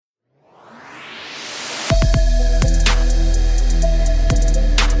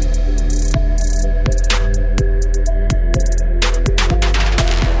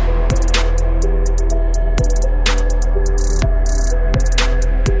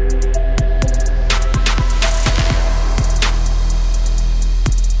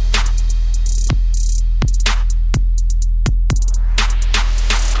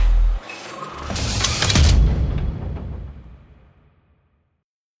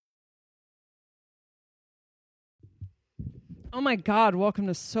Oh my God, welcome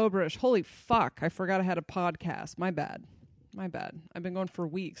to Soberish. Holy fuck, I forgot I had a podcast. My bad. I've been gone for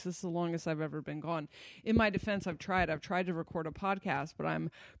weeks. This is the longest I've ever been gone. In my defense, I've tried to record a podcast, but I'm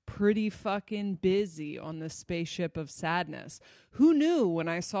pretty fucking busy on this Spaceship of Sadness. Who knew when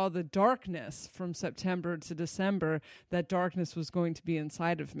I saw the darkness from September to December that darkness was going to be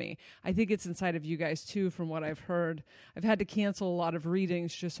inside of me? I think it's inside of you guys too, from what I've heard. I've had to cancel a lot of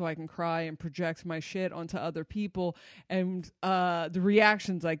readings just so I can cry and project my shit onto other people, and the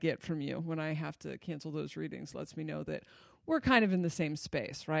reactions I get from you when I have to cancel those readings lets me know that we're kind of in the same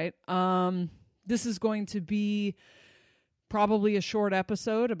space, right? This is going to be probably a short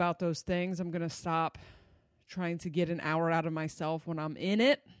episode about those things. I'm going to stop trying to get an hour out of myself when I'm in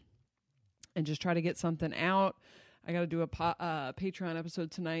it and just try to get something out. I got to do a Patreon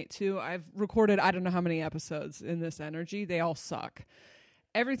episode tonight too. I've recorded, I don't know how many episodes in this energy. They all suck.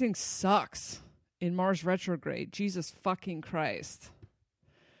 Everything sucks in Mars retrograde. Jesus fucking Christ.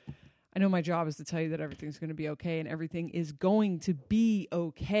 I know my job is to tell you that everything's going to be okay, and everything is going to be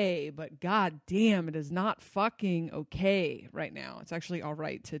okay, but god damn, it is not fucking okay right now. It's actually all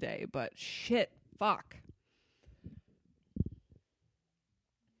right today, but shit, fuck.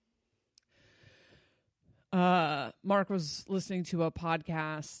 Mark was listening to a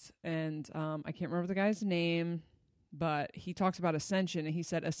podcast, and I can't remember the guy's name, but he talks about ascension, and he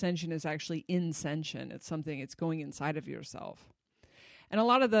said ascension is actually inscension. It's something, it's going inside of yourself. And a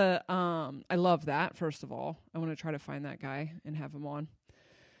lot of the, I love that, first of all. I want to try to find that guy and have him on.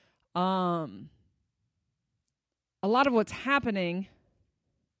 A lot of what's happening,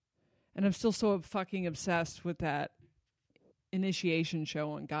 and I'm still so fucking obsessed with that initiation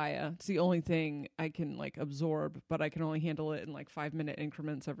show on Gaia. It's the only thing I can, like, absorb, but I can only handle it in, like, 5-minute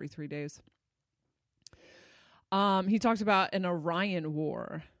increments every 3 days. He talks about an Orion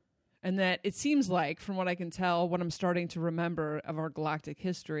War. And that it seems like, from what I can tell, what I'm starting to remember of our galactic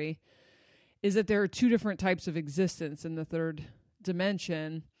history, is that there are two different types of existence in the third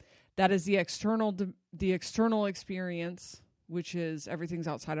dimension. That is the external experience, which is everything's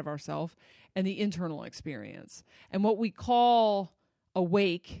outside of ourselves, and the internal experience. And what we call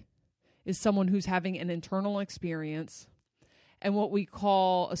awake is someone who's having an internal experience, and what we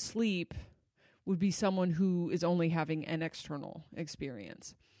call asleep would be someone who is only having an external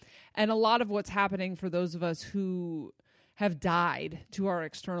experience. And a lot of what's happening for those of us who have died to our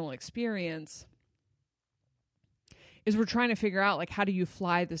external experience is we're trying to figure out, like, how do you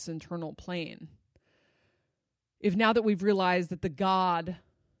fly this internal plane? If now that we've realized that the God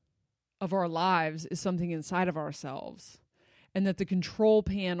of our lives is something inside of ourselves, and that the control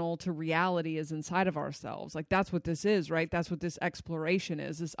panel to reality is inside of ourselves, like, that's what this is, right? That's what this exploration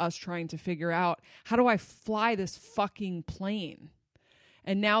is us trying to figure out, how do I fly this fucking plane?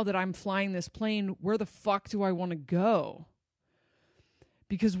 And now that I'm flying this plane, where the fuck do I want to go?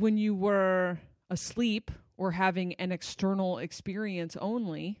 Because when you were asleep or having an external experience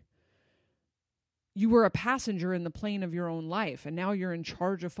only, you were a passenger in the plane of your own life. And now you're in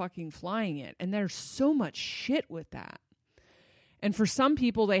charge of fucking flying it. And there's so much shit with that. And for some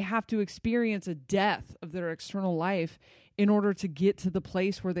people, they have to experience a death of their external life in order to get to the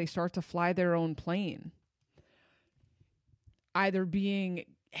place where they start to fly their own plane. Either being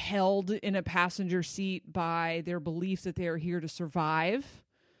held in a passenger seat by their belief that they are here to survive.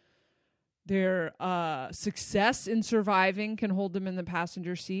 Their success in surviving can hold them in the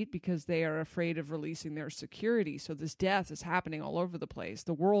passenger seat because they are afraid of releasing their security. So this death is happening all over the place.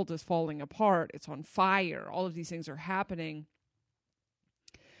 The world is falling apart. It's on fire. All of these things are happening.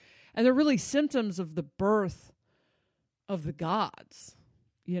 And they're really symptoms of the birth of the gods.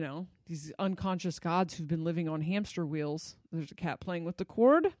 You know, these unconscious gods who've been living on hamster wheels. There's a cat playing with the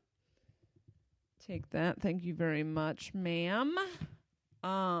cord. Take that. Thank you very much, ma'am.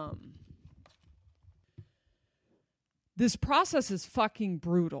 This process is fucking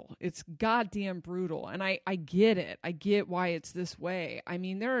brutal. It's goddamn brutal. And I get it. I get why it's this way. I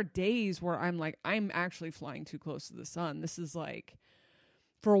mean, there are days where I'm like, I'm actually flying too close to the sun. This is like,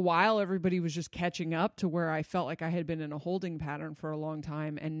 for a while, everybody was just catching up to where I felt like I had been in a holding pattern for a long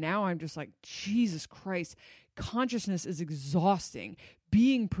time. And now I'm just like, Jesus Christ, consciousness is exhausting.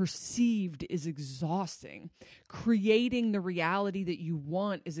 Being perceived is exhausting. Creating the reality that you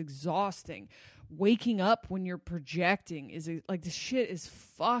want is exhausting. Waking up when you're projecting is like, this shit is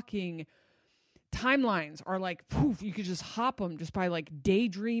fucking... Timelines are like, poof, you could just hop them just by like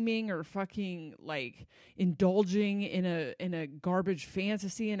daydreaming or fucking like indulging in a garbage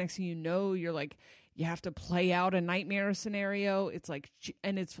fantasy. And next thing you know, you're like, you have to play out a nightmare scenario. It's like,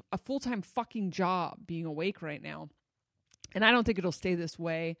 and it's a full-time fucking job being awake right now. And I don't think it'll stay this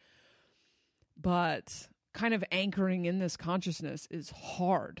way, but kind of anchoring in this consciousness is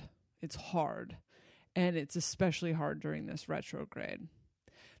hard. It's hard. And it's especially hard during this retrograde.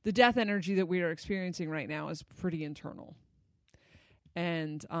 The death energy that we are experiencing right now is pretty internal.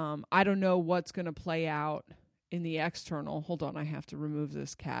 And I don't know what's going to play out in the external. Hold on, I have to remove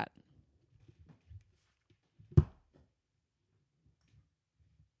this cat.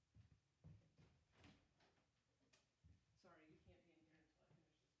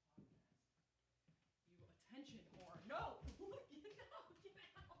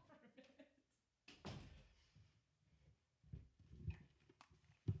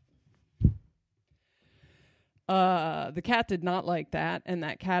 The cat did not like that, and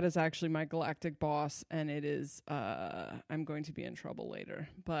that cat is actually my galactic boss, and it is, I'm going to be in trouble later.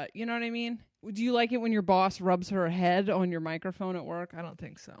 But you know what I mean? Do you like it when your boss rubs her head on your microphone at work? I don't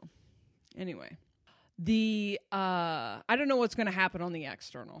think so. Anyway, I don't know what's going to happen on the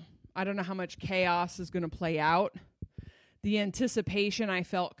external. I don't know how much chaos is going to play out. The anticipation I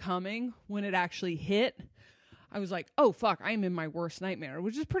felt coming when it actually hit, I was like, oh, fuck, I'm in my worst nightmare,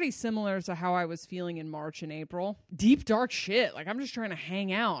 which is pretty similar to how I was feeling in March and April. Deep, dark shit. Like, I'm just trying to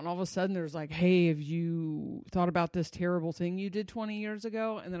hang out. And all of a sudden, there's like, hey, have you thought about this terrible thing you did 20 years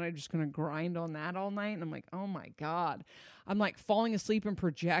ago? And then I'm just going to grind on that all night. And I'm like, oh, my God. I'm like falling asleep and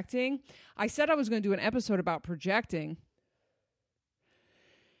projecting. I said I was going to do an episode about projecting.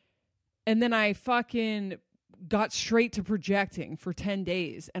 And then I fucking got straight to projecting for 10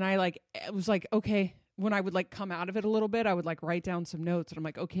 days. And it was like, okay. When I would like come out of it a little bit, I would like write down some notes and I'm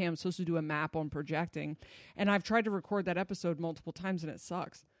like, okay, I'm supposed to do a map on projecting. And I've tried to record that episode multiple times and it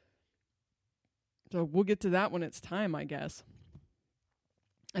sucks. So we'll get to that when it's time, I guess.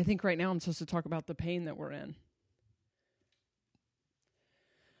 I think right now I'm supposed to talk about the pain that we're in.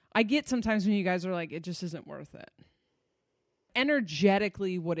 I get sometimes when you guys are like, it just isn't worth it.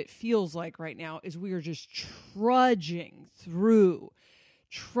 Energetically, what it feels like right now is we are just trudging through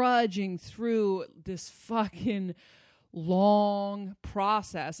this fucking long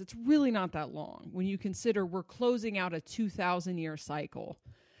process. It's really not that long when you consider we're closing out a 2,000-year cycle.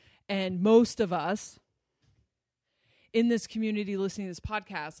 And most of us in this community listening to this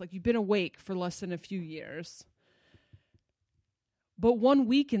podcast, like you've been awake for less than a few years. But 1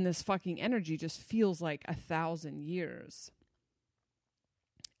 week in this fucking energy just feels like 1,000 years.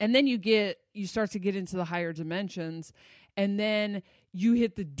 And then you start to get into the higher dimensions, and then you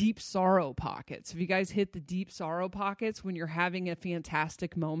hit the deep sorrow pockets. Have you guys hit the deep sorrow pockets when you're having a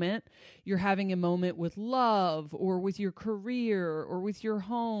fantastic moment? You're having a moment with love or with your career or with your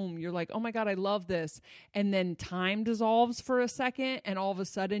home. You're like, oh my God, I love this. And then time dissolves for a second, and all of a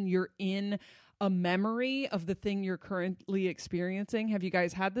sudden you're in a memory of the thing you're currently experiencing. Have you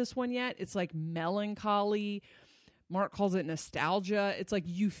guys had this one yet? It's like melancholy. Mark calls it nostalgia. It's like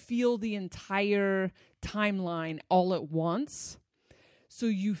you feel the entire timeline all at once. So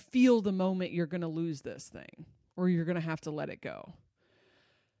you feel the moment you're going to lose this thing or you're going to have to let it go.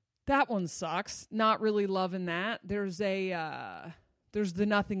 That one sucks. Not really loving that. There's the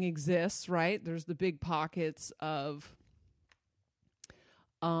nothing exists, right? There's the big pockets of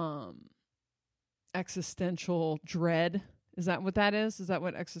existential dread. Is that what that is? Is that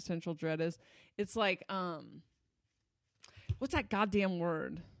what existential dread is? It's like, what's that goddamn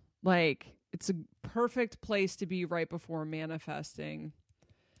word? Like, it's a perfect place to be right before manifesting,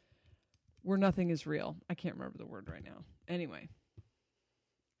 where nothing is real. I can't remember the word right now. Anyway,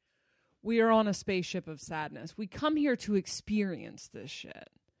 we are on a spaceship of sadness. We come here to experience this shit.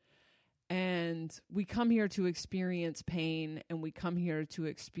 And we come here to experience pain, and we come here to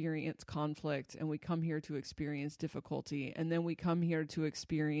experience conflict, and we come here to experience difficulty, and then we come here to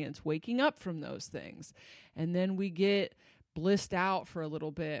experience waking up from those things. And then we get blissed out for a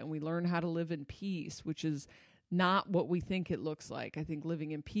little bit, and we learn how to live in peace, which is not what we think it looks like. I think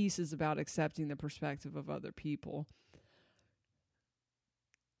living in peace is about accepting the perspective of other people,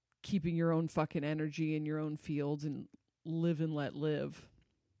 keeping your own fucking energy in your own fields, and live and let live.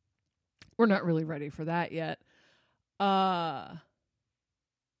 We're not really ready for that yet. And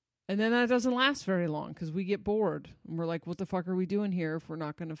then that doesn't last very long because we get bored and we're like, what the fuck are we doing here if we're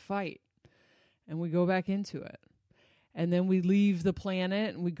not going to fight? And we go back into it. And then we leave the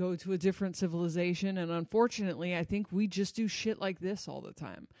planet and we go to a different civilization. And unfortunately, I think we just do shit like this all the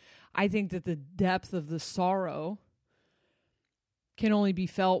time. I think that the depth of the sorrow can only be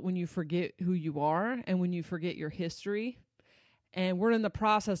felt when you forget who you are and when you forget your history. And we're in the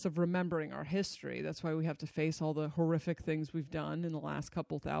process of remembering our history. That's why we have to face all the horrific things we've done in the last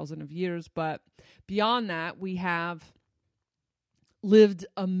couple thousand of years. But beyond that, we have lived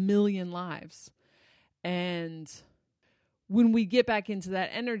 1 million lives. And when we get back into that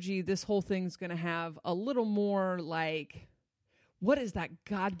energy, this whole thing's going to have a little more like, what is that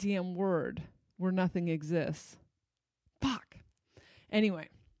goddamn word where nothing exists? Fuck. Anyway,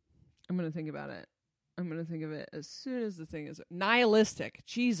 I'm going to think about it. I'm going to think of it as soon as the thing is nihilistic.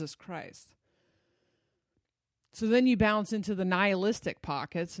 Jesus Christ. So then you bounce into the nihilistic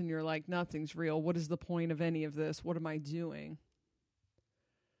pockets and you're like, nothing's real. What is the point of any of this? What am I doing?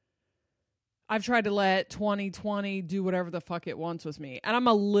 I've tried to let 2020 do whatever the fuck it wants with me. And I'm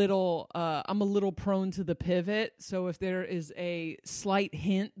a little prone to the pivot. So if there is a slight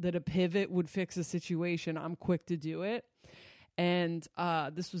hint that a pivot would fix a situation, I'm quick to do it. And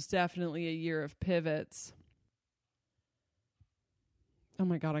this was definitely a year of pivots. Oh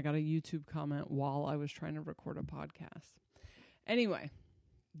my God, I got a YouTube comment while I was trying to record a podcast. Anyway,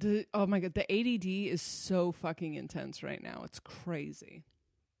 oh my God, the ADD is so fucking intense right now. It's crazy.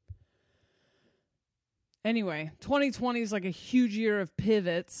 Anyway, 2020 is like a huge year of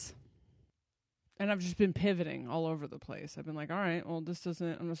pivots. And I've just been pivoting all over the place. I've been like, all right, well, I'm not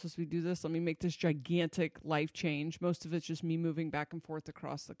supposed to do this. Let me make this gigantic life change. Most of it's just me moving back and forth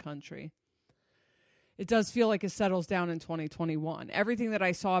across the country. It does feel like it settles down in 2021. Everything that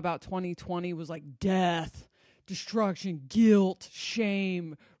I saw about 2020 was like death, destruction, guilt,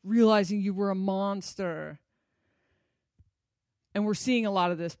 shame, realizing you were a monster. And we're seeing a lot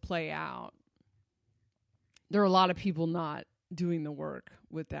of this play out. There are a lot of people not doing the work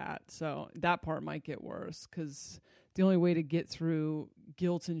with that. So that part might get worse because the only way to get through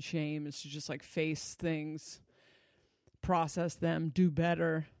guilt and shame is to just like face things, process them, do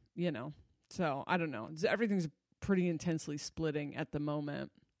better, you know. So I don't know. Everything's pretty intensely splitting at the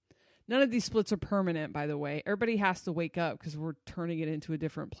moment. None of these splits are permanent, by the way. Everybody has to wake up because we're turning it into a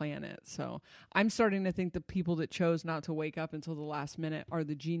different planet. So I'm starting to think the people that chose not to wake up until the last minute are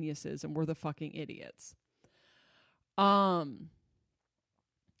the geniuses and we're the fucking idiots.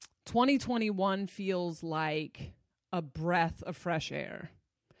 2021 feels like a breath of fresh air.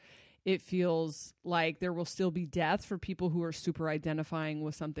 It feels like there will still be death for people who are super identifying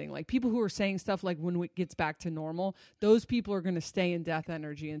with something. Like people who are saying stuff like when it gets back to normal, those people are going to stay in death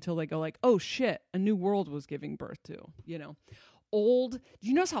energy until they go like, oh shit, a new world was giving birth to, you know. Old. Do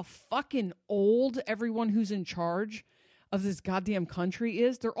you notice how fucking old everyone who's in charge of this goddamn country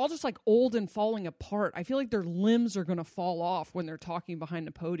is? They're all just like old and falling apart. I feel like their limbs are going to fall off when they're talking behind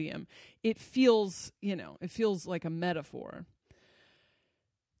a podium. It feels, it feels like a metaphor.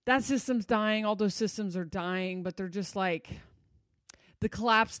 That system's dying. All those systems are dying, but they're just like, the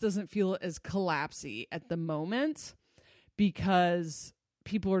collapse doesn't feel as collapsy at the moment because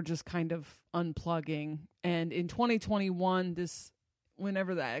people are just kind of unplugging. And in 2021,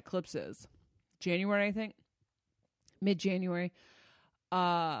 whenever that eclipse is, January, I think, mid-January,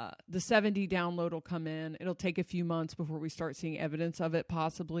 the 7D download will come in. It'll take a few months before we start seeing evidence of it,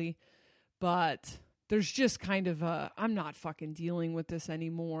 possibly. But there's just kind of I'm not fucking dealing with this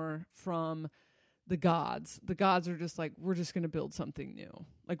anymore from the gods. The gods are just like, we're just going to build something new.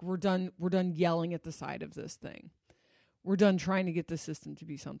 Like we're done yelling at the side of this thing. We're done trying to get the system to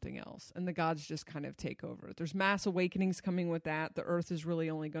be something else. And the gods just kind of take over. There's mass awakenings coming with that. The earth is really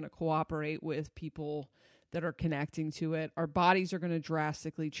only going to cooperate with people that are connecting to it. Our bodies are going to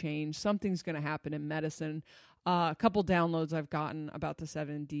drastically change. Something's going to happen in medicine. A couple downloads I've gotten about the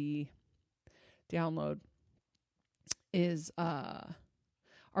 7D download is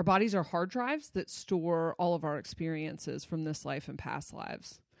our bodies are hard drives that store all of our experiences from this life and past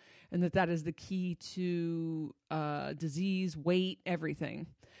lives. And that is the key to disease, weight, everything.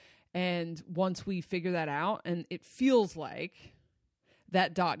 And once we figure that out, and it feels like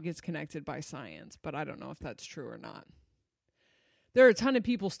that dot gets connected by science, but I don't know if that's true or not. There are a ton of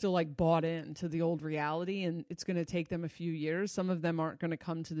people still like bought into the old reality, and it's going to take them a few years. Some of them aren't going to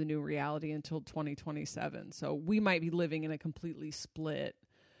come to the new reality until 2027. So we might be living in a completely split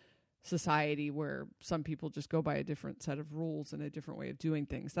society where some people just go by a different set of rules and a different way of doing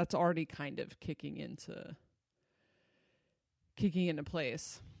things. That's already kind of kicking into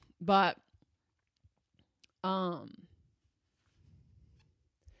place. But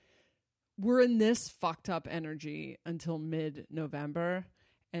we're in this fucked up energy until mid-November,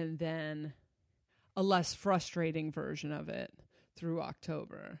 and then a less frustrating version of it through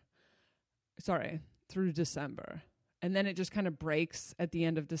December. And then it just kind of breaks at the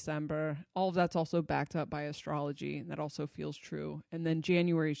end of December. All of that's also backed up by astrology, and that also feels true. And then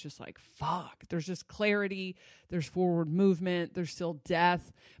January is just like, fuck. There's just clarity. There's forward movement. There's still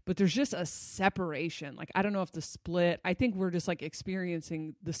death. But there's just a separation. Like, I don't know if the split, I think we're just like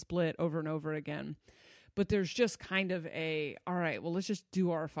experiencing the split over and over again. But there's just kind of all right, well, let's just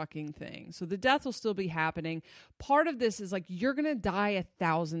do our fucking thing. So the death will still be happening. Part of this is like, you're going to die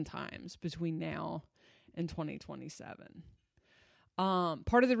 1,000 times between now and 2027.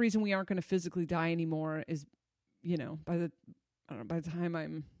 Part of the reason we aren't going to physically die anymore is, by the time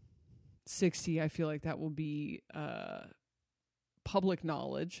I'm 60, I feel like that will be public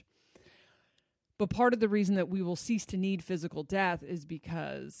knowledge. But part of the reason that we will cease to need physical death is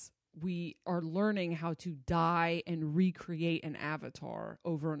because we are learning how to die and recreate an avatar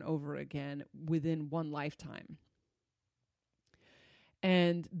over and over again within one lifetime.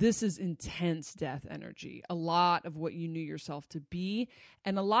 And this is intense death energy. A lot of what you knew yourself to be,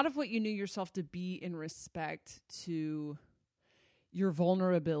 and a lot of what you knew yourself to be in respect to your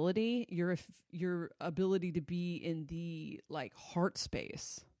vulnerability, your ability to be in the like heart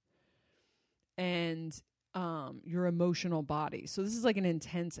space, and your emotional body. So this is like an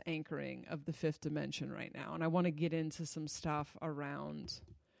intense anchoring of the fifth dimension right now. And I want to get into some stuff around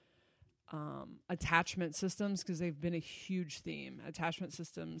attachment systems, because they've been a huge theme. Attachment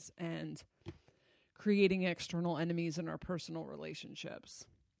systems and creating external enemies in our personal relationships.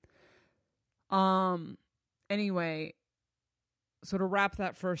 Anyway, so to wrap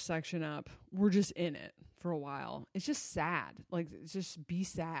that first section up, we're just in it for a while. It's just sad. Like, just be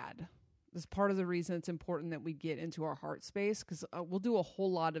sad. That's part of the reason it's important that we get into our heart space, because we'll do a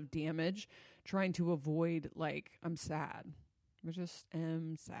whole lot of damage trying to avoid, like, I'm sad. I just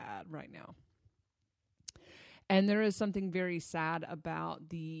am sad right now. And there is something very sad about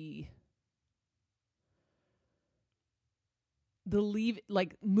the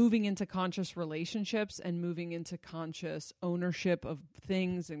moving into conscious relationships and moving into conscious ownership of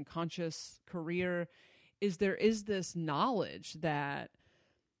things and conscious career. There is this knowledge that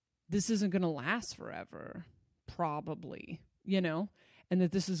this isn't going to last forever, probably, and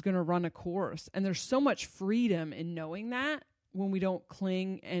that this is going to run a course. And there's so much freedom in knowing that, when we don't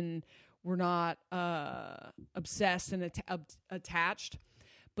cling and we're not obsessed and attached.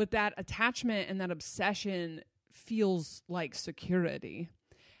 But that attachment and that obsession feels like security.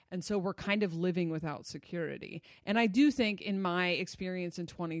 And so we're kind of living without security. And I do think, in my experience in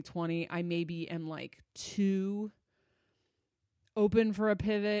 2020, I maybe am like too open for a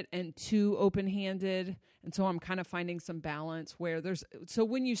pivot and too open-handed. And so I'm kind of finding some balance where so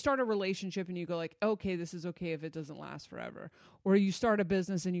when you start a relationship and you go like, okay, this is okay if it doesn't last forever. Or you start a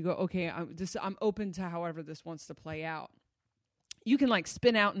business and you go, okay, I'm open to however this wants to play out. You can like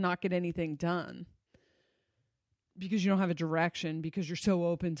spin out and not get anything done because you don't have a direction, because you're so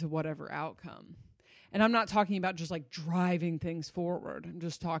open to whatever outcome. And I'm not talking about just like driving things forward. I'm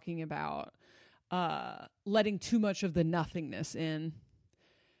just talking about letting too much of the nothingness in,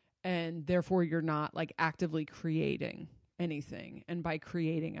 and therefore you're not like actively creating anything. And by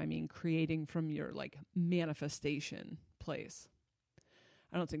creating, I mean creating from your like manifestation place.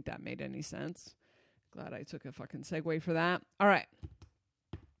 I don't think that made any sense. Glad I took a fucking segue for that. All right.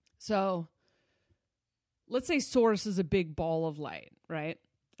 So let's say source is a big ball of light, right?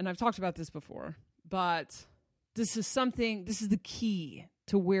 And I've talked about this before, but this is the key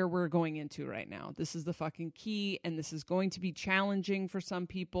to where we're going into right now. This is the fucking key, and this is going to be challenging for some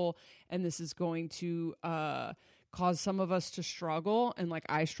people, and this is going to cause some of us to struggle, and like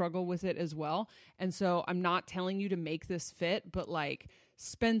I struggle with it as well. And so I'm not telling you to make this fit, but like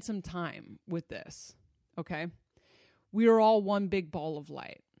spend some time with this, okay? We are all one big ball of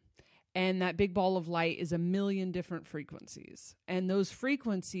light. And that big ball of light is 1 million different frequencies. And those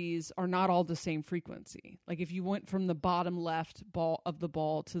frequencies are not all the same frequency. Like if you went from the bottom left ball of the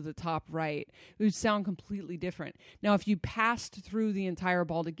ball to the top right, it would sound completely different. Now, if you passed through the entire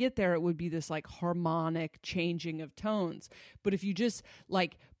ball to get there, it would be this like harmonic changing of tones. But if you just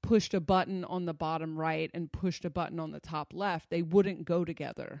like pushed a button on the bottom right and pushed a button on the top left, they wouldn't go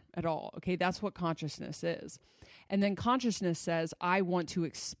together at all. Okay, that's what consciousness is. And then consciousness says, I want to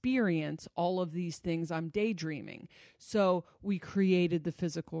experience all of these things I'm daydreaming. So we created the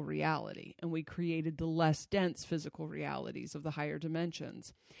physical reality, and we created the less dense physical realities of the higher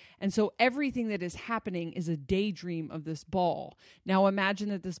dimensions. And so everything that is happening is a daydream of this ball. Now imagine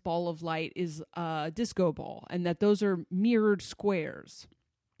that this ball of light is a disco ball, and that those are mirrored squares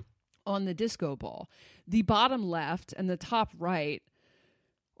on the disco ball. The bottom left and the top right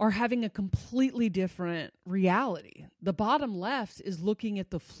are having a completely different reality. The bottom left is looking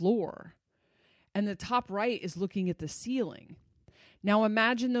at the floor, and the top right is looking at the ceiling. Now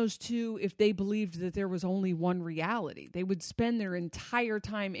imagine those two, if they believed that there was only one reality. They would spend their entire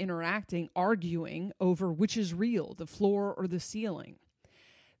time interacting, arguing over which is real, the floor or the ceiling.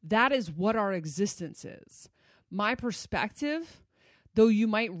 That is what our existence is. My perspective, Though you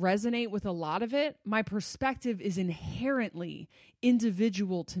might resonate with a lot of it, my perspective is inherently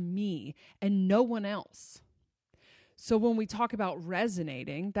individual to me and no one else. So when we talk about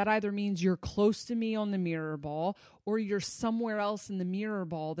resonating, that either means you're close to me on the mirror ball or you're somewhere else in the mirror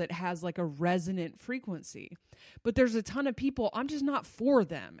ball that has like a resonant frequency. But there's a ton of people, I'm just not for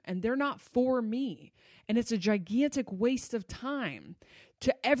them and they're not for me. And it's a gigantic waste of time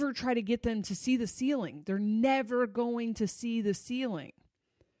to ever try to get them to see the ceiling. They're never going to see the ceiling.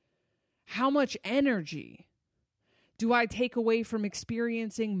 How much energy do I take away from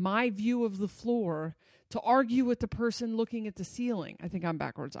experiencing my view of the floor to argue with the person looking at the ceiling? I think I'm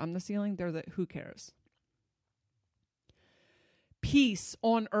backwards. I'm the ceiling. They're the, who cares? Peace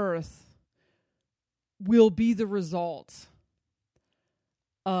on earth will be the result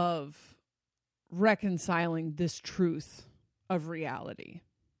of reconciling this truth of reality.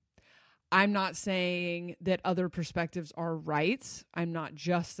 I'm not saying that other perspectives are right. I'm not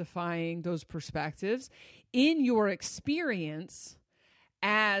justifying those perspectives. In your experience,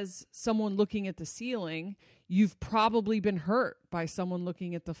 as someone looking at the ceiling, you've probably been hurt by someone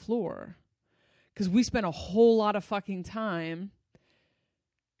looking at the floor. Because we spent a whole lot of fucking time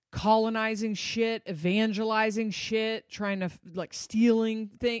colonizing shit, evangelizing shit, trying to like stealing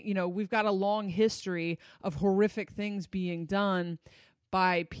things. You know, we've got a long history of horrific things being done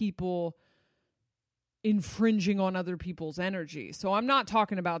by people infringing on other people's energy. So I'm not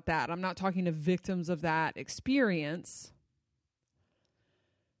talking about that. I'm not talking to victims of that experience.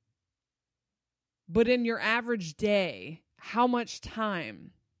 But in your average day, how much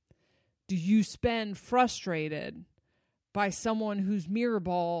time do you spend frustrated by someone whose mirror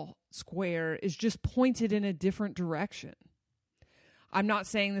ball square is just pointed in a different direction? I'm not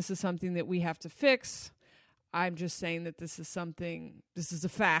saying this is something that we have to fix. I'm just saying that this is a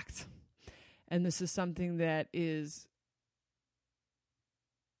fact. And this is something that is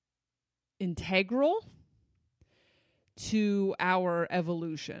integral to our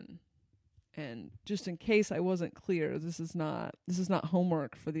evolution. And just in case I wasn't clear, this is not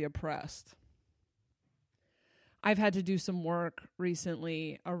homework for the oppressed. I've had to do some work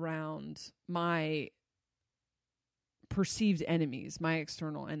recently around my perceived enemies, my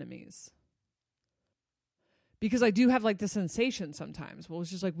external enemies. Because I do have like the sensation sometimes, well,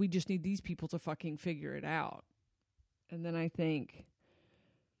 it's just like, we just need these people to fucking figure it out. And then I think,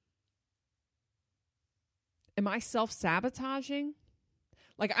 am I self-sabotaging?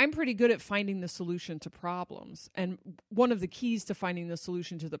 Like, I'm pretty good at finding the solution to problems. And one of the keys to finding the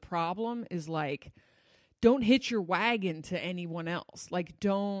solution to the problem is like, don't hitch your wagon to anyone else. Like,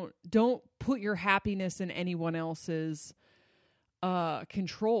 don't put your happiness in anyone else's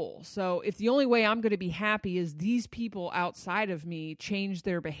control. So if the only way I'm going to be happy is these people outside of me change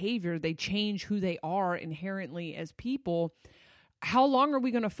their behavior, they change who they are inherently as people, how long are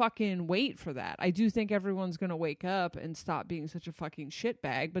we going to fucking wait for that? I do think everyone's going to wake up and stop being such a fucking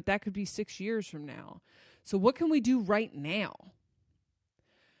shitbag, but that could be 6 years from now. So what can we do right now?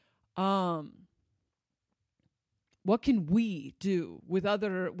 What can we do with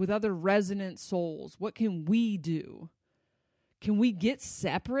other resonant souls? What can we do? Can we get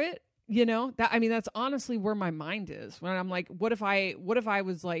separate? You know, that's honestly where my mind is. When I'm like, what if I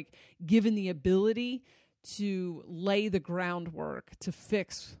was like given the ability to lay the groundwork to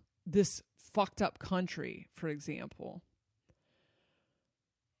fix this fucked up country, for example?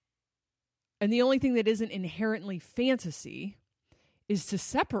 And the only thing that isn't inherently fantasy is to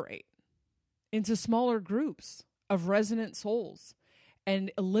separate into smaller groups of resonant souls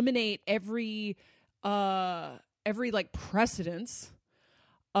and eliminate every like precedence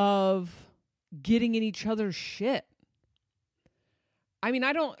of getting in each other's shit. I mean,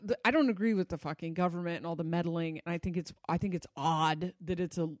 I don't agree with the fucking government and all the meddling, and I think it's odd that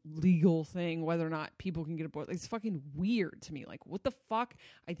it's a legal thing whether or not people can get aborted. It's fucking weird to me. Like, what the fuck?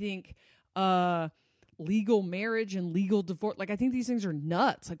 I think legal marriage and legal divorce, like, I think these things are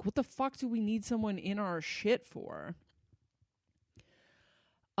nuts. Like, what the fuck do we need someone in our shit for?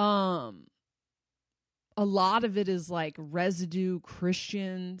 A lot of it is like residue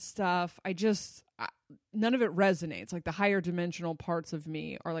Christian stuff. None of it resonates. Like, the higher dimensional parts of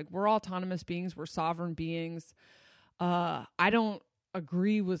me are like, we're autonomous beings. We're sovereign beings. I don't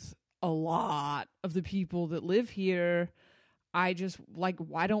agree with a lot of the people that live here. I just like,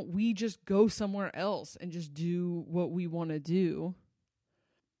 why don't we just go somewhere else and just do what we want to do?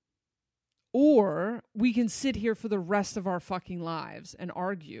 Or we can sit here for the rest of our fucking lives and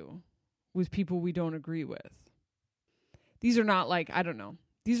argue with people we don't agree with. These are not like, I don't know.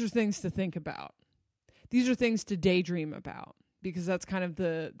 These are things to think about. These are things to daydream about. because that's kind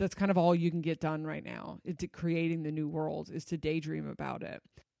of all you can get done right now. It's creating the new world is to daydream about it.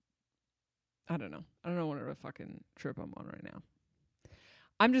 I don't know what a fucking trip I'm on right now.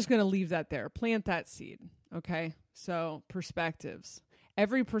 I'm just going to leave that there. Plant that seed. Okay. So perspectives.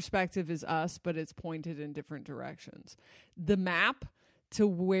 Every perspective is us, but it's pointed in different directions. The map to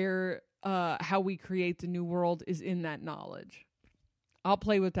where, how we create the new world is in that knowledge. I'll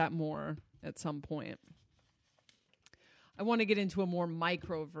play with that more at some point. I want to get into a more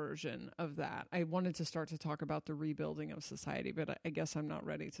micro version of that. I wanted to start to talk about the rebuilding of society, but I guess I'm not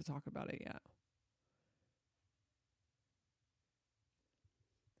ready to talk about it yet.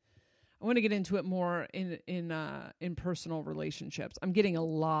 I want to get into it more in personal relationships. I'm getting a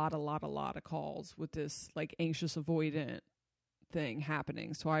lot of calls with this like anxious avoidant thing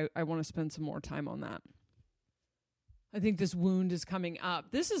happening. So I want to spend some more time on that. I think this wound is coming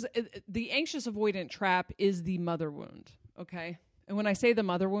up. This is the anxious avoidant trap is the mother wound. Okay. And when I say the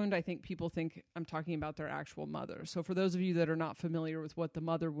mother wound, I think people think I'm talking about their actual mother. So for those of you that are not familiar with what the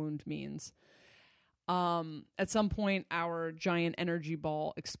mother wound means, at some point our giant energy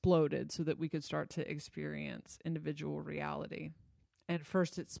ball exploded so that we could start to experience individual reality. And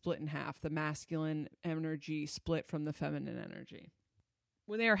first it split in half. The masculine energy split from the feminine energy.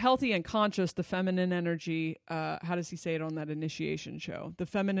 When they are healthy and conscious, the feminine energy, how does he say it on that initiation show? The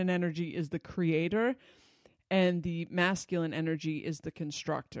feminine energy is the creator and the masculine energy is the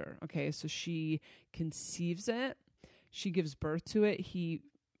constructor. Okay, so she conceives it. She gives birth to it. He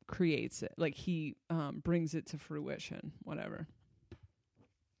creates it. Like he brings it to fruition, whatever.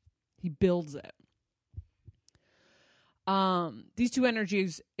 He builds it. These two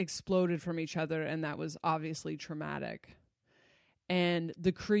energies exploded from each other, and that was obviously traumatic. And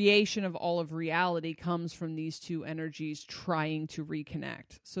the creation of all of reality comes from these two energies trying to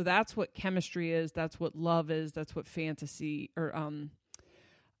reconnect. So that's what chemistry is. That's what love is. That's what fantasy or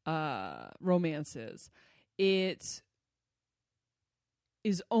romance is. It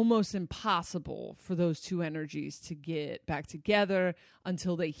is almost impossible for those two energies to get back together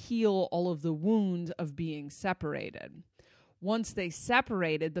until they heal all of the wound of being separated. Once they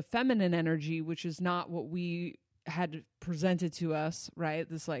separated, the feminine energy, which is not what we had presented to us, right?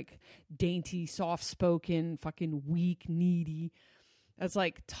 This like dainty, soft-spoken, fucking weak, needy. That's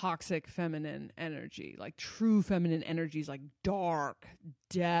like toxic feminine energy. Like true feminine energy is like dark,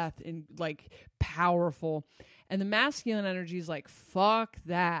 death, and like powerful. And the masculine energy is like, fuck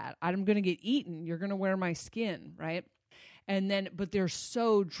that. I'm going to get eaten. You're going to wear my skin, right? And then, but they're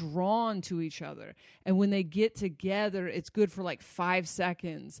so drawn to each other. And when they get together, it's good for like 5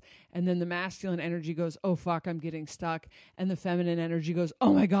 seconds. And then the masculine energy goes, oh, fuck, I'm getting stuck. And the feminine energy goes,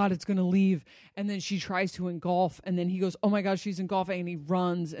 oh my God, it's going to leave. And then she tries to engulf. And then he goes, oh my God, she's engulfing. And he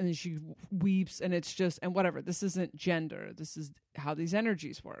runs. And then she weeps. And it's just, and whatever. This isn't gender. This is how these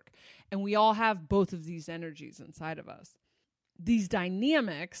energies work. And we all have both of these energies inside of us. These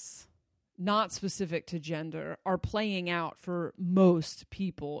dynamics, not specific to gender, are playing out for most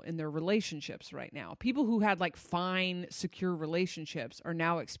people in their relationships right now. People who had like fine, secure relationships are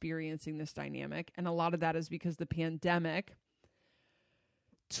now experiencing this dynamic. And a lot of that is because the pandemic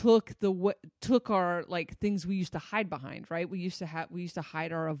took our like things we used to hide behind, right? We used to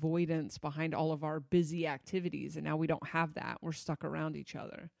hide our avoidance behind all of our busy activities. And now we don't have that. We're stuck around each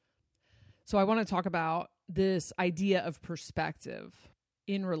other. So I want to talk about this idea of perspective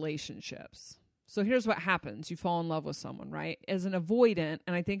in relationships. So here's what happens. You fall in love with someone, right? As an avoidant,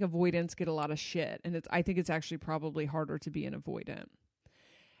 and I think avoidants get a lot of shit, and I think it's actually probably harder to be an avoidant.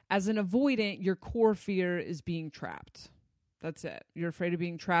 As an avoidant, your core fear is being trapped. That's it. You're afraid of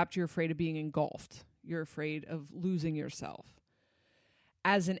being trapped. You're afraid of being engulfed. You're afraid of losing yourself.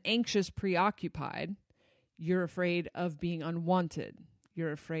 As an anxious preoccupied, you're afraid of being unwanted.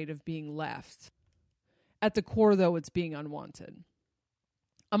 You're afraid of being left. At the core, though, it's being unwanted.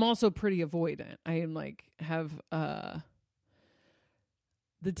 I'm also pretty avoidant. I am like have the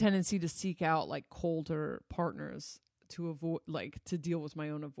tendency to seek out like colder partners to avoid, like to deal with my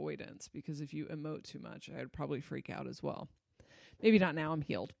own avoidance, because if you emote too much, I'd probably freak out as well. Maybe not now, I'm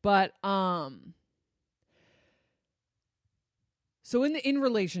healed. But so in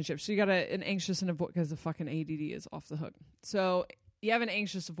relationships, so you got an anxious and avoid, because the fucking ADD is off the hook. So you have an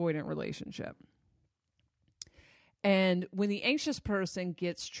anxious avoidant relationship. And when the anxious person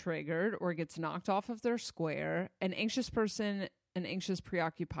gets triggered or gets knocked off of their square, an anxious person, an anxious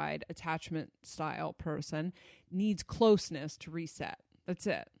preoccupied attachment style person needs closeness to reset. That's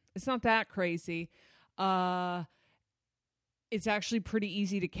it. It's not that crazy. It's actually pretty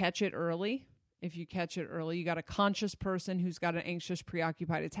easy to catch it early if you catch it early. You got a conscious person who's got an anxious,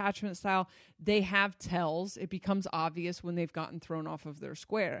 preoccupied attachment style. They have tells. It becomes obvious when they've gotten thrown off of their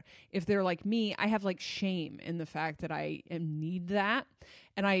square. If they're like me, I have like shame in the fact that I need that.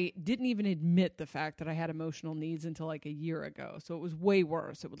 And I didn't even admit the fact that I had emotional needs until like a year ago. So it was way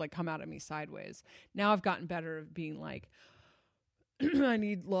worse. It would like come out at me sideways. Now I've gotten better at being like, I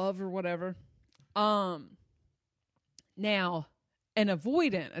need love or whatever. Now, an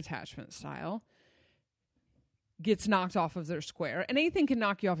avoidant attachment style gets knocked off of their square. And anything can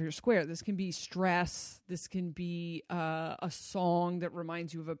knock you off your square. This can be stress. This can be a song that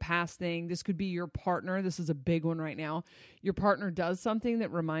reminds you of a past thing. This could be your partner. This is a big one right now. Your partner does something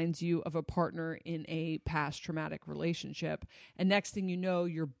that reminds you of a partner in a past traumatic relationship. And next thing you know,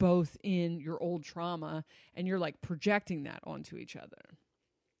 you're both in your old trauma and you're like projecting that onto each other.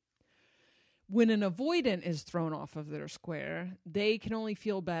 When an avoidant is thrown off of their square, they can only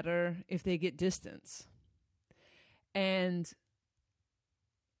feel better if they get distance. And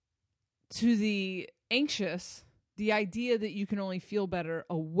to the anxious, the idea that you can only feel better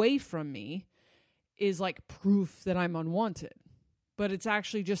away from me is like proof that I'm unwanted. But it's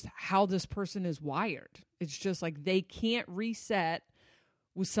actually just how this person is wired. It's just like they can't reset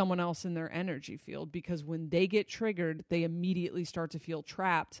with someone else in their energy field, because when they get triggered, they immediately start to feel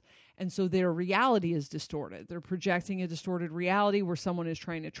trapped. And so their reality is distorted. They're projecting a distorted reality where someone is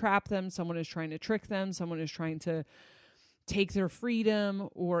trying to trap them, someone is trying to trick them, someone is trying to take their freedom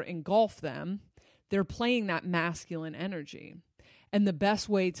or engulf them. They're playing that masculine energy. And the best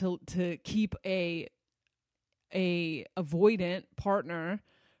way to keep a avoidant partner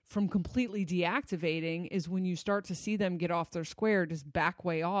from completely deactivating is when you start to see them get off their square, just back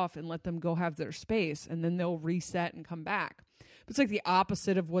way off and let them go have their space, and then they'll reset and come back. But it's like the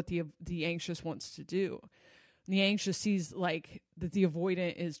opposite of what the anxious wants to do. The anxious sees like that the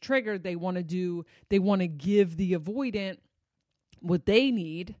avoidant is triggered. They want to give the avoidant what they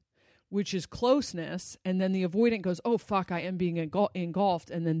need, which is closeness. And then the avoidant goes, oh, fuck, I am being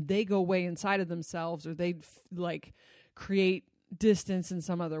engulfed. And then they go way inside of themselves, or they like create distance in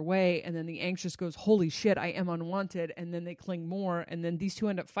some other way. And then the anxious goes, holy shit, I am unwanted. And then they cling more. And then these two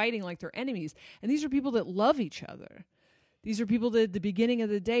end up fighting like they're enemies. And these are people that love each other. These are people that at the beginning of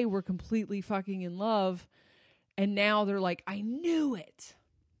the day were completely fucking in love. And now they're like, I knew it.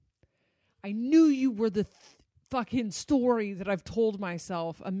 I knew you were the fucking story that I've told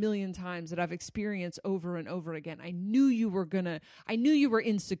myself a million times, that I've experienced over and over again. I knew you were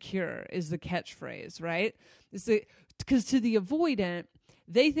insecure is the catchphrase, right? Because to the avoidant,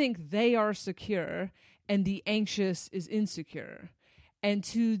 they think they are secure and the anxious is insecure. And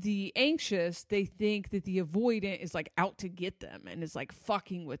to the anxious, they think that the avoidant is like out to get them and is like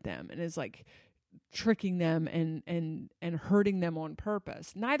fucking with them and is like tricking them and hurting them on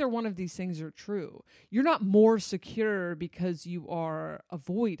purpose. Neither one of these things are true. You're not more secure because you are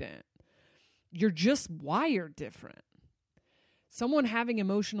avoidant. You're just wired different. Someone having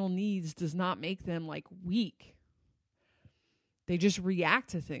emotional needs does not make them like weak. They just react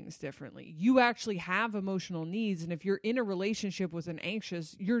to things differently. You actually have emotional needs. And if you're in a relationship with an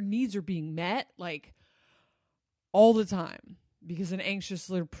anxious, your needs are being met like all the time, because an anxious,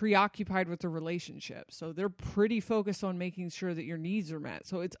 they're preoccupied with the relationship. So they're pretty focused on making sure that your needs are met.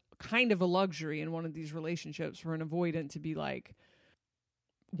 So it's kind of a luxury in one of these relationships for an avoidant to be like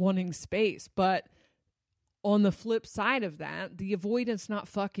wanting space. But on the flip side of that, the avoidant's not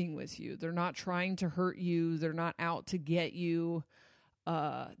fucking with you. They're not trying to hurt you. They're not out to get you.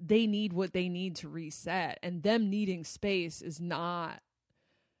 They need what they need to reset. And them needing space is not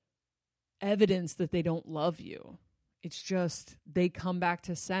evidence that they don't love you. It's just they come back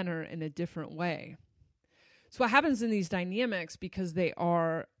to center in a different way. So what happens in these dynamics, because they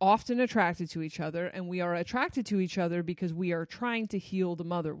are often attracted to each other, and we are attracted to each other because we are trying to heal the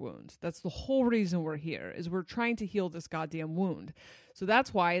mother wound. That's the whole reason we're here, is we're trying to heal this goddamn wound. So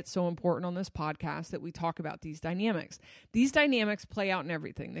that's why it's so important on this podcast that we talk about these dynamics. These dynamics play out in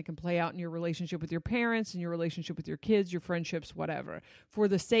everything. They can play out in your relationship with your parents, in your relationship with your kids, your friendships, whatever. For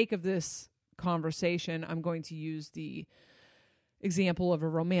the sake of this conversation, I'm going to use the example of a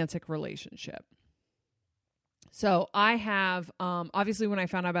romantic relationship. So I have, obviously when I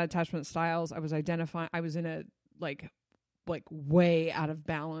found out about attachment styles, I was in a like way out of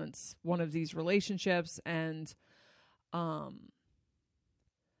balance one of these relationships. And,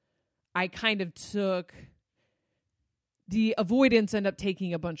 I kind of took the avoidance, end up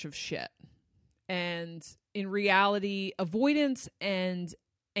taking a bunch of shit. And in reality, avoidance and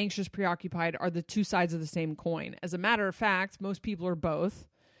anxious preoccupied are the two sides of the same coin. As a matter of fact, most people are both.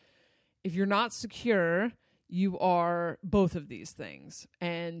 If you're not secure, you are both of these things.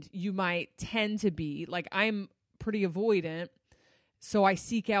 And you might tend to be, like, I'm pretty avoidant, so I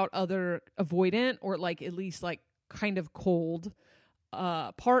seek out other avoidant or like at least like kind of cold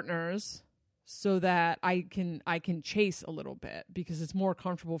partners so that I can chase a little bit because it's more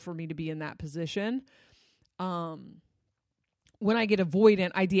comfortable for me to be in that position. When I get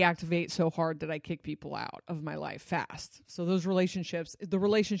avoidant, I deactivate so hard that I kick people out of my life fast. So those relationships, the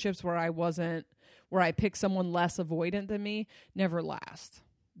relationships where I pick someone less avoidant than me, never last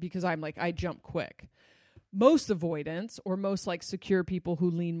because I'm like, I jump quick. Most avoidance, or most like secure people who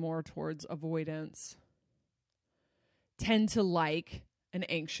lean more towards avoidance, tend to like an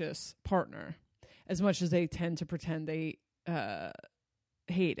anxious partner as much as they tend to pretend they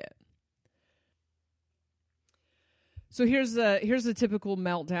hate it. So here's the typical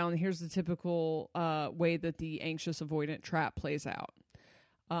meltdown. Here's the typical way that the anxious avoidant trap plays out.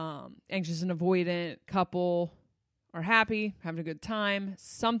 Anxious and avoidant couple are happy, having a good time.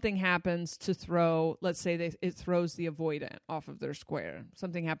 Something happens to throw, let's say it throws the avoidant off of their square.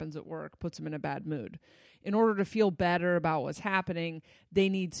 Something happens at work, puts them in a bad mood. In order to feel better about what's happening, they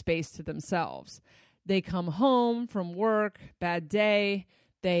need space to themselves. They come home from work, bad day,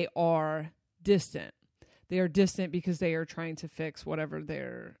 they are distant. They are distant because they are trying to fix whatever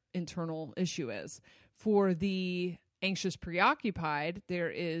their internal issue is. For the anxious preoccupied, there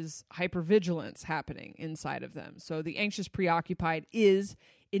is hypervigilance happening inside of them. So the anxious preoccupied is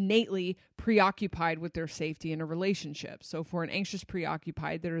innately preoccupied with their safety in a relationship. So for an anxious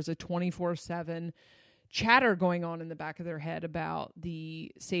preoccupied, there is a 24/7 chatter going on in the back of their head about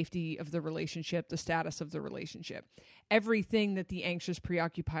the safety of the relationship, the status of the relationship. Everything that the anxious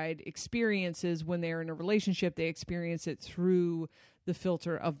preoccupied experiences when they're in a relationship, they experience it through the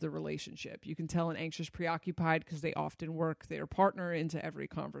filter of the relationship. You can tell an anxious preoccupied because they often work their partner into every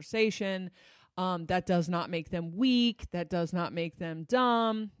conversation. That does not make them weak. That does not make them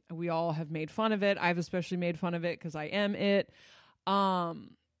dumb. We all have made fun of it. I've especially made fun of it because I am it.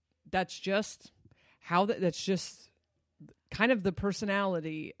 That's just how that's just kind of the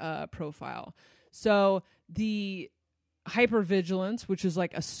personality profile. So the hypervigilance, which is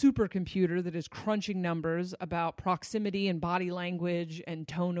like a supercomputer that is crunching numbers about proximity and body language and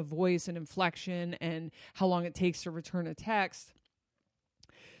tone of voice and inflection and how long it takes to return a text,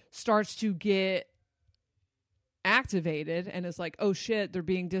 starts to get activated and is like, oh shit, they're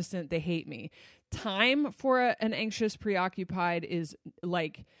being distant, they hate me. Time for an anxious preoccupied is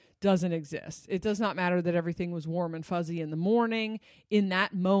like doesn't exist. It does not matter that everything was warm and fuzzy in the morning. In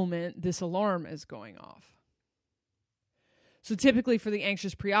that moment, this alarm is going off. So typically for the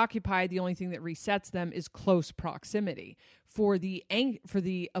anxious preoccupied, the only thing that resets them is close proximity. For the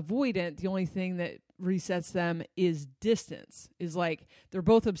avoidant, the only thing that resets them is distance. Is like they're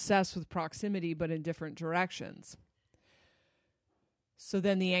both obsessed with proximity, but in different directions. So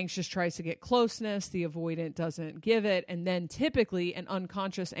then the anxious tries to get closeness, the avoidant doesn't give it, and then typically an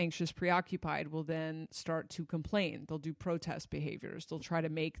unconscious anxious preoccupied will then start to complain. They'll do protest behaviors. They'll try to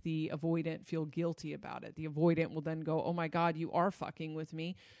make the avoidant feel guilty about it. The avoidant will then go, oh my God, you are fucking with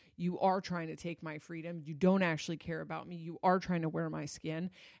me. You are trying to take my freedom. You don't actually care about me. You are trying to wear my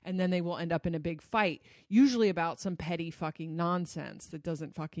skin. And then they will end up in a big fight, usually about some petty fucking nonsense that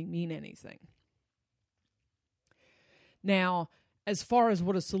doesn't fucking mean anything. Now, as far as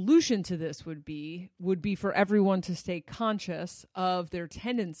what a solution to this would be for everyone to stay conscious of their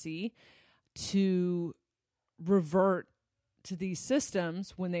tendency to revert to these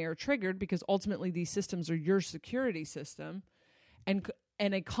systems when they are triggered, because ultimately these systems are your security system, and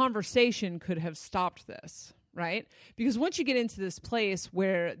a conversation could have stopped this, right? Because once you get into this place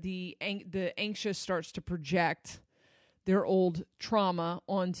where the anxious starts to project their old trauma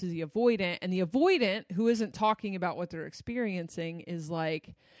onto the avoidant, and the avoidant, who isn't talking about what they're experiencing, is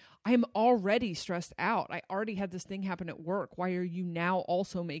like, I'm already stressed out. I already had this thing happen at work. Why are you now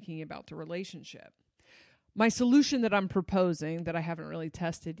also making it about the relationship? My solution that I'm proposing, that I haven't really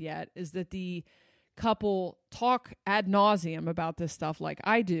tested yet, is that the couple talk ad nauseum about this stuff like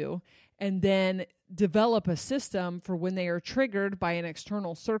I do, and then develop a system for when they are triggered by an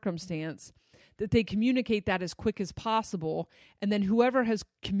external circumstance, that they communicate that as quick as possible. And then whoever has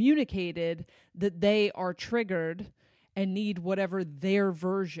communicated that they are triggered and need whatever their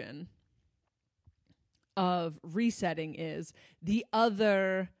version of resetting is, the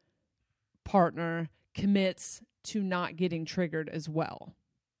other partner commits to not getting triggered as well.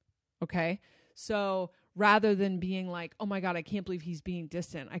 Okay? So rather than being like, oh my God, I can't believe he's being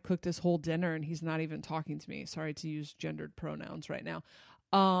distant. I cooked this whole dinner and he's not even talking to me. Sorry to use gendered pronouns right now.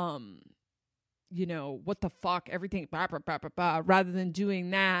 what the fuck, everything, blah, blah, blah, blah, blah. Rather than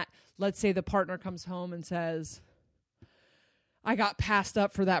doing that, let's say the partner comes home and says, I got passed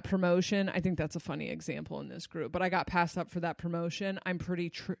up for that promotion. I think that's a funny example in this group, but I got passed up for that promotion. I'm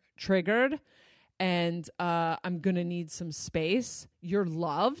pretty triggered, and I'm going to need some space. You're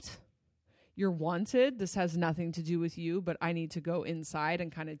loved. You're wanted. This has nothing to do with you, but I need to go inside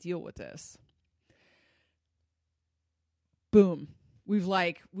and kind of deal with this. Boom.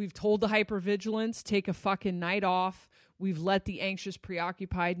 We've told the hypervigilance, take a fucking night off. We've let the anxious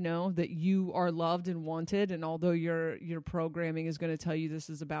preoccupied know that you are loved and wanted. And although your programming is going to tell you this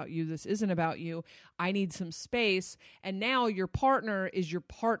is about you, this isn't about you. I need some space. And now your partner is your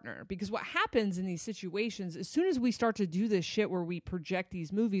partner. Because what happens in these situations, as soon as we start to do this shit where we project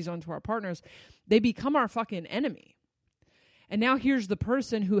these movies onto our partners, they become our fucking enemy. And now here's the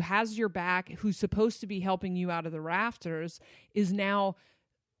person who has your back, who's supposed to be helping you out of the rafters, is now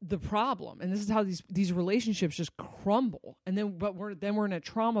the problem. And this is how these relationships just crumble. And then we're in a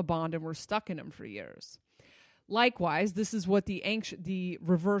trauma bond and we're stuck in them for years. Likewise, this is what the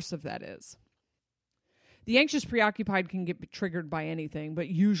reverse of that is. The anxious preoccupied can get triggered by anything, but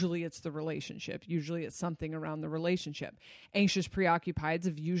usually it's the relationship. Usually it's something around the relationship. Anxious preoccupieds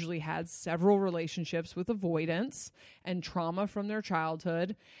have usually had several relationships with avoidance and trauma from their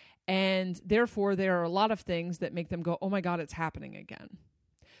childhood. And therefore, there are a lot of things that make them go, oh my God, it's happening again.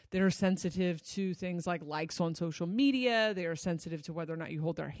 They're sensitive to things like likes on social media. They are sensitive to whether or not you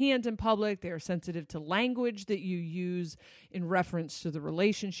hold their hand in public. They are sensitive to language that you use in reference to the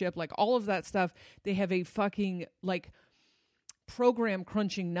relationship. Like all of that stuff, they have a fucking program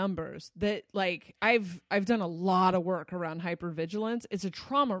crunching numbers that I've done a lot of work around hypervigilance. It's a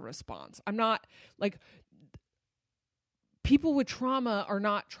trauma response. I'm not people with trauma are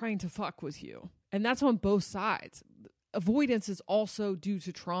not trying to fuck with you. And that's on both sides. Avoidance is also due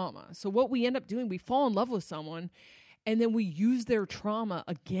to trauma. So what we end up doing, we fall in love with someone and then we use their trauma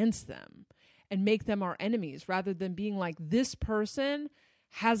against them and make them our enemies rather than being like, this person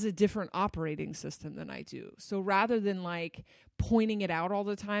has a different operating system than I do. So rather than pointing it out all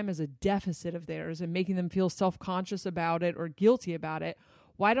the time as a deficit of theirs and making them feel self-conscious about it or guilty about it,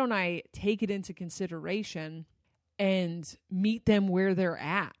 why don't I take it into consideration and meet them where they're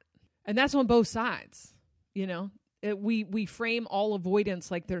at? And that's on both sides, We frame all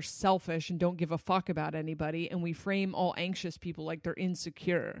avoidance like they're selfish and don't give a fuck about anybody. And we frame all anxious people like they're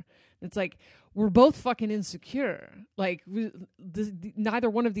insecure. It's like, we're both fucking insecure. Neither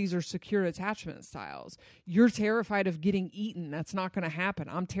one of these are secure attachment styles. You're terrified of getting eaten. That's not going to happen.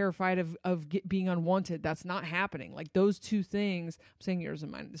 I'm terrified of being unwanted. That's not happening. Those two things, I'm saying yours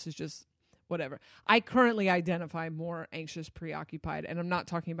and mine. This is just whatever. I currently identify more anxious, preoccupied, and I'm not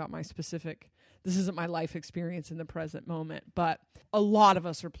talking about my specific, this isn't my life experience in the present moment, but a lot of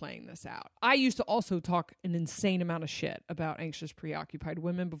us are playing this out. I used to also talk an insane amount of shit about anxious, preoccupied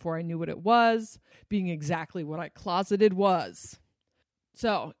women before I knew what it was, being exactly what I closeted was.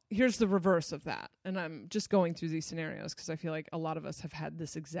 So here's the reverse of that. And I'm just going through these scenarios because I feel like a lot of us have had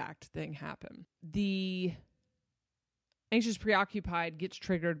this exact thing happen. The anxious preoccupied gets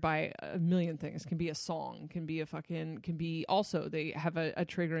triggered by a million things. Can be a song, can be also they have a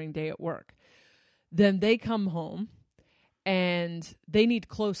triggering day at work. Then they come home and they need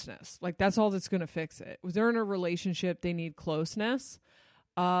closeness. That's all that's going to fix it. If they're in a relationship, they need closeness.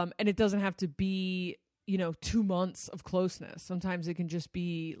 And it doesn't have to be, 2 months of closeness. Sometimes it can just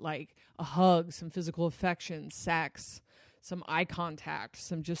be a hug, some physical affection, sex, some eye contact,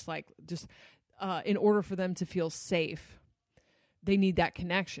 some in order for them to feel safe. They need that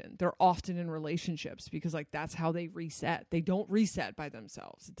connection. They're often in relationships because that's how they reset. They don't reset by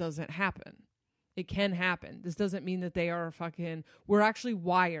themselves. It doesn't happen. It can happen. This doesn't mean that they are we're actually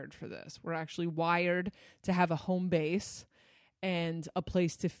wired for this. We're actually wired to have a home base and a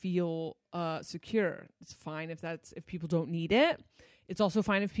place to feel secure. It's fine if people don't need it. It's also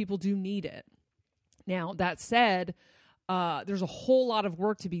fine if people do need it. Now, that said, there's a whole lot of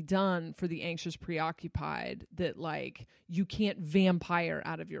work to be done for the anxious preoccupied that you can't vampire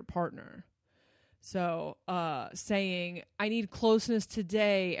out of your partner. So saying, I need closeness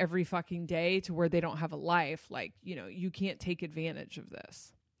today every fucking day to where they don't have a life. You can't take advantage of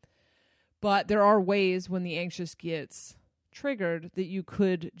this. But there are ways when the anxious gets triggered that you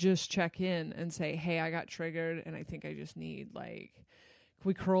could just check in and say, hey, I got triggered and I think I just need can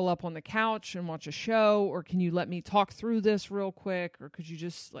we curl up on the couch and watch a show? Or can you let me talk through this real quick? Or could you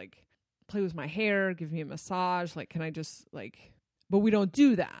just play with my hair, give me a massage? Can I just but we don't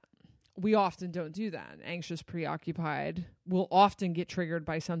do that. We often don't do that. Anxious preoccupied will often get triggered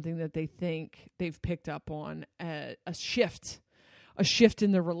by something that they think they've picked up on, a shift, a shift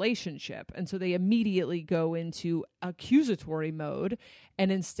in the relationship. And so they immediately go into accusatory mode.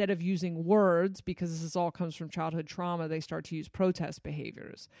 And instead of using words, because this all comes from childhood trauma, they start to use protest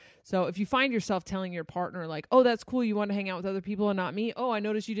behaviors. So if you find yourself telling your partner like, oh, that's cool, you want to hang out with other people and not me. Oh, I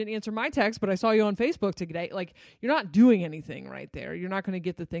noticed you didn't answer my text, but I saw you on Facebook today. Like, you're not doing anything right there. You're not going to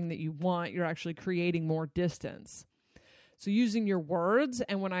get the thing that you want. You're actually creating more distance. So using your words,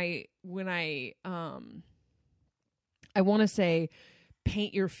 and when I want to say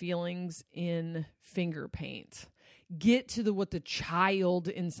paint your feelings in finger paint. Get to what the child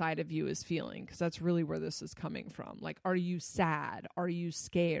inside of you is feeling, because that's really where this is coming from. Like, are you sad? Are you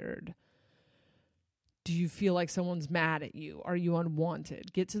scared? Do you feel like someone's mad at you? Are you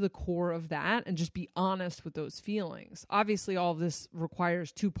unwanted? Get to the core of that and just be honest with those feelings. Obviously, all of this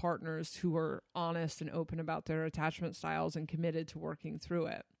requires two partners who are honest and open about their attachment styles and committed to working through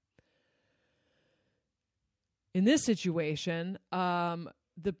it. In this situation,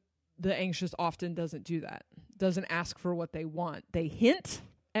 the anxious often doesn't do that, doesn't ask for what they want. They hint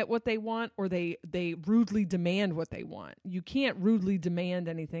at what they want, or they rudely demand what they want. You can't rudely demand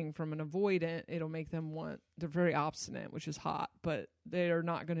anything from an avoidant. It'll make them they're very obstinate, which is hot, but they're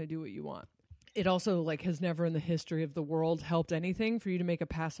not going to do what you want. It also has never in the history of the world helped anything for you to make a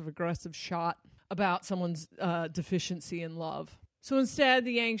passive aggressive shot about someone's deficiency in love. So instead,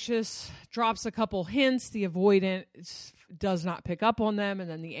 the anxious drops a couple hints, the avoidant does not pick up on them, and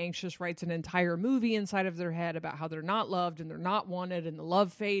then the anxious writes an entire movie inside of their head about how they're not loved and they're not wanted and the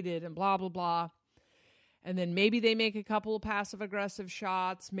love faded and blah, blah, blah. And then maybe they make a couple of passive-aggressive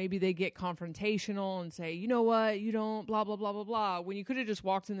shots. Maybe they get confrontational and say, you know what, you don't, blah, blah, blah, blah, blah. When you could have just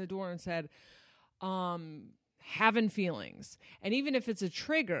walked in the door and said, having feelings. And even if it's a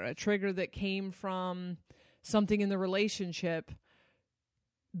trigger that came from something in the relationship,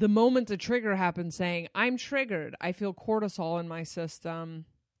 the moment the trigger happens, saying, I'm triggered, I feel cortisol in my system,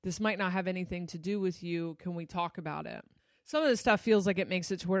 this might not have anything to do with you, can we talk about it? Some of this stuff feels like it makes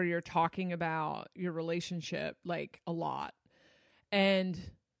it to where you're talking about your relationship a lot. And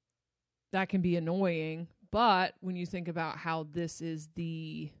that can be annoying. But when you think about how this is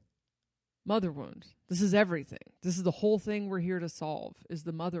the mother wound, this is everything. This is the whole thing we're here to solve, is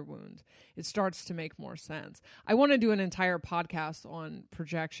the mother wound. It starts to make more sense. I want to do an entire podcast on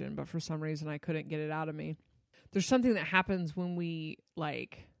projection, but for some reason I couldn't get it out of me. There's something that happens when we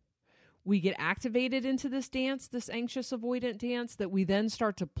get activated into this dance, this anxious avoidant dance, that we then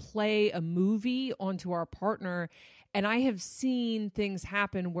start to play a movie onto our partner. And I have seen things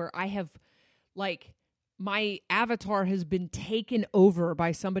happen where I have my avatar has been taken over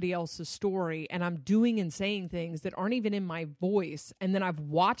by somebody else's story, and I'm doing and saying things that aren't even in my voice. And then I've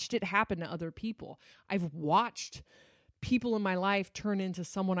watched it happen to other people. I've watched people in my life turn into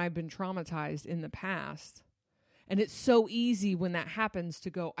someone I've been traumatized in the past. And it's so easy when that happens to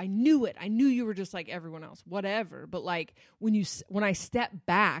go, I knew it. I knew you were just like everyone else, whatever. But when I step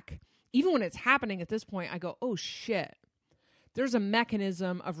back, even when it's happening at this point, I go, oh shit. There's a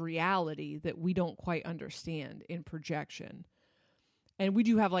mechanism of reality that we don't quite understand in projection. And we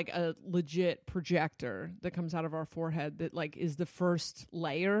do have a legit projector that comes out of our forehead that is the first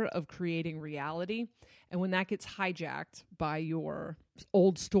layer of creating reality. And when that gets hijacked by your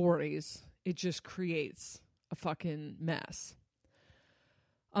old stories, it just creates a fucking mess.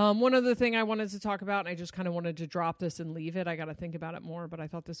 One other thing I wanted to talk about, and I just kind of wanted to drop this and leave it. I got to think about it more, but I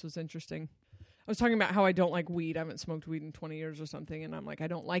thought this was interesting. I was talking about how I don't like weed. I haven't smoked weed in 20 years or something. And I'm I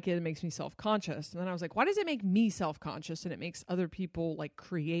don't like it. It makes me self-conscious. And then I was why does it make me self-conscious and it makes other people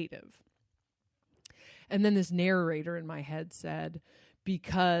creative? And then this narrator in my head said,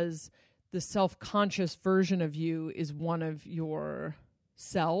 because the self-conscious version of you is one of your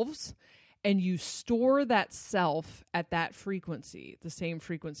selves, and you store that self at that frequency, the same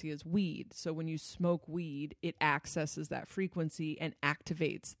frequency as weed. So when you smoke weed, it accesses that frequency and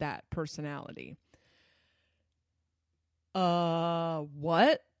activates that personality.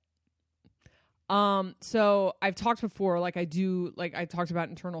 What? So I've talked before, I talked about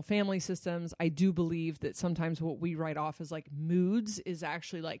internal family systems. I do believe that sometimes what we write off as moods is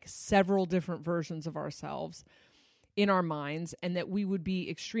actually several different versions of ourselves in our minds, and that we would be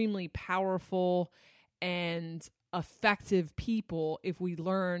extremely powerful and effective people if we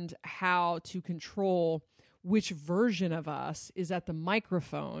learned how to control which version of us is at the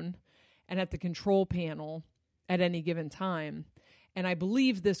microphone and at the control panel at any given time. And I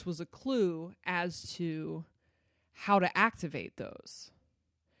believe this was a clue as to how to activate those.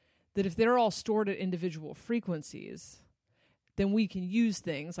 That if they're all stored at individual frequencies, then we can use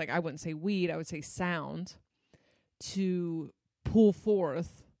things I wouldn't say weed, I would say sound, to pull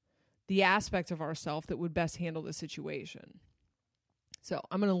forth the aspect of ourself that would best handle the situation. So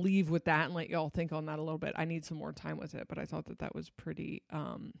I'm going to leave with that and let y'all think on that a little bit. I need some more time with it, but I thought that that was pretty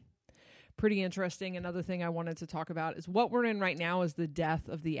interesting. Another thing I wanted to talk about is what we're in right now is the death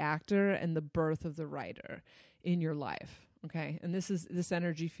of the actor and the birth of the writer in your life. Okay. And this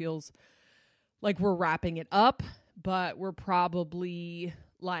energy feels like we're wrapping it up, but we're probably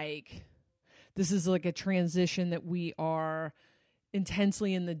like, this is like a transition that we are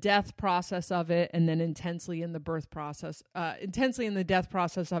intensely in the death process of it, and then intensely in the birth process, intensely in the death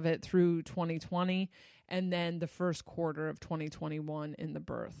process of it through 2020, and then the first quarter of 2021 in the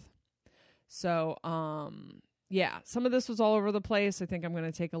birth. So, yeah, some of this was all over the place. I think I'm going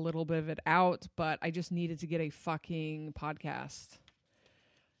to take a little bit of it out, but I just needed to get a fucking podcast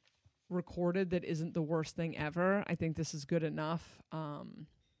recorded that isn't the worst thing ever. I think this is good enough.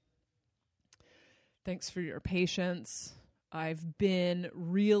 Thanks for your patience. I've been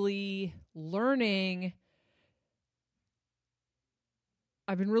really learning.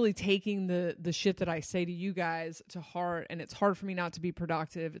 I've been really taking the shit that I say to you guys to heart, and it's hard for me not to be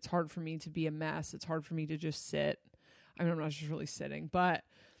productive. It's hard for me to be a mess. It's hard for me to just sit. I mean, I'm not just really sitting, but,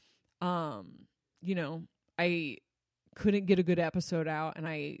 you know, I couldn't get a good episode out, and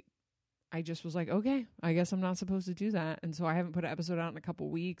I just was like, okay, I guess I'm not supposed to do that. And so I haven't put an episode out in a couple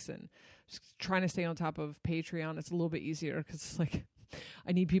weeks, and just trying to stay on top of Patreon. It's a little bit easier because it's like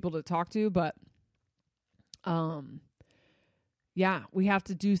I need people to talk to, but yeah, we have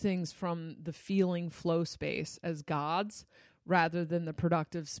to do things from the feeling flow space as gods rather than the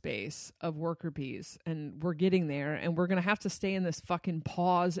productive space of worker bees. And we're getting there, and we're going to have to stay in this fucking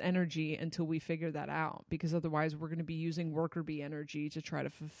pause energy until we figure that out, because otherwise we're going to be using worker bee energy to try to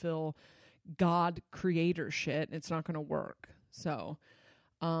fulfill God creator shit. And it's not going to work. So,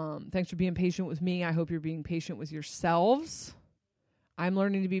 thanks for being patient with me. I hope you're being patient with yourselves. I'm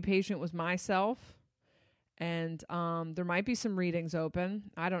learning to be patient with myself. And there might be some readings open.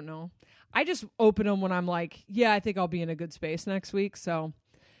 I don't know. I just open them when I'm like, yeah, I think I'll be in a good space next week. So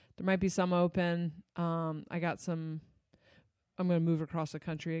there might be some open. I'm going to move across the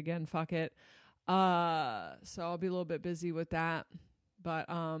country again. Fuck it. So I'll be a little bit busy with that. But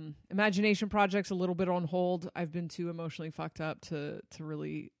imagination project's a little bit on hold. I've been too emotionally fucked up to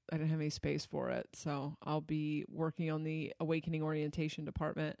really, I didn't have any space for it. So I'll be working on the awakening orientation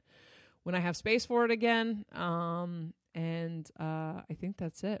department when I have space for it again. And I think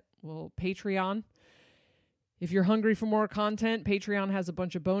that's it. Well, Patreon. If you're hungry for more content, Patreon has a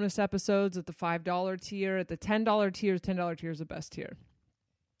bunch of bonus episodes at the $5 tier. At the $10 tier, $10 tier is the best tier.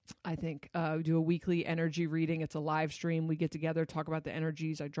 I think we do a weekly energy reading. It's a live stream. We get together, talk about the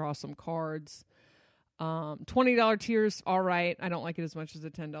energies. I draw some cards. $20 tier's all right. I don't like it as much as the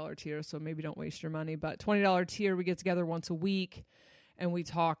 $10 tier, so maybe don't waste your money. But $20 tier, we get together once a week, and we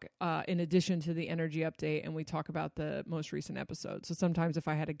talk in addition to the energy update, and we talk about the most recent episode. So sometimes if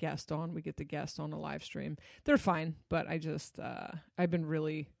I had a guest on, we get the guest on a live stream. They're fine, but I just I've been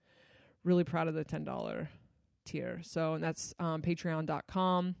really, really proud of the $10 tier. So, and that's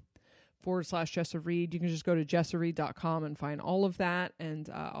patreon.com/Jessa Reed. You can just go to jessareed.com and find all of that. And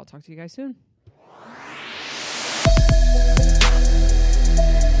I'll talk to you guys soon.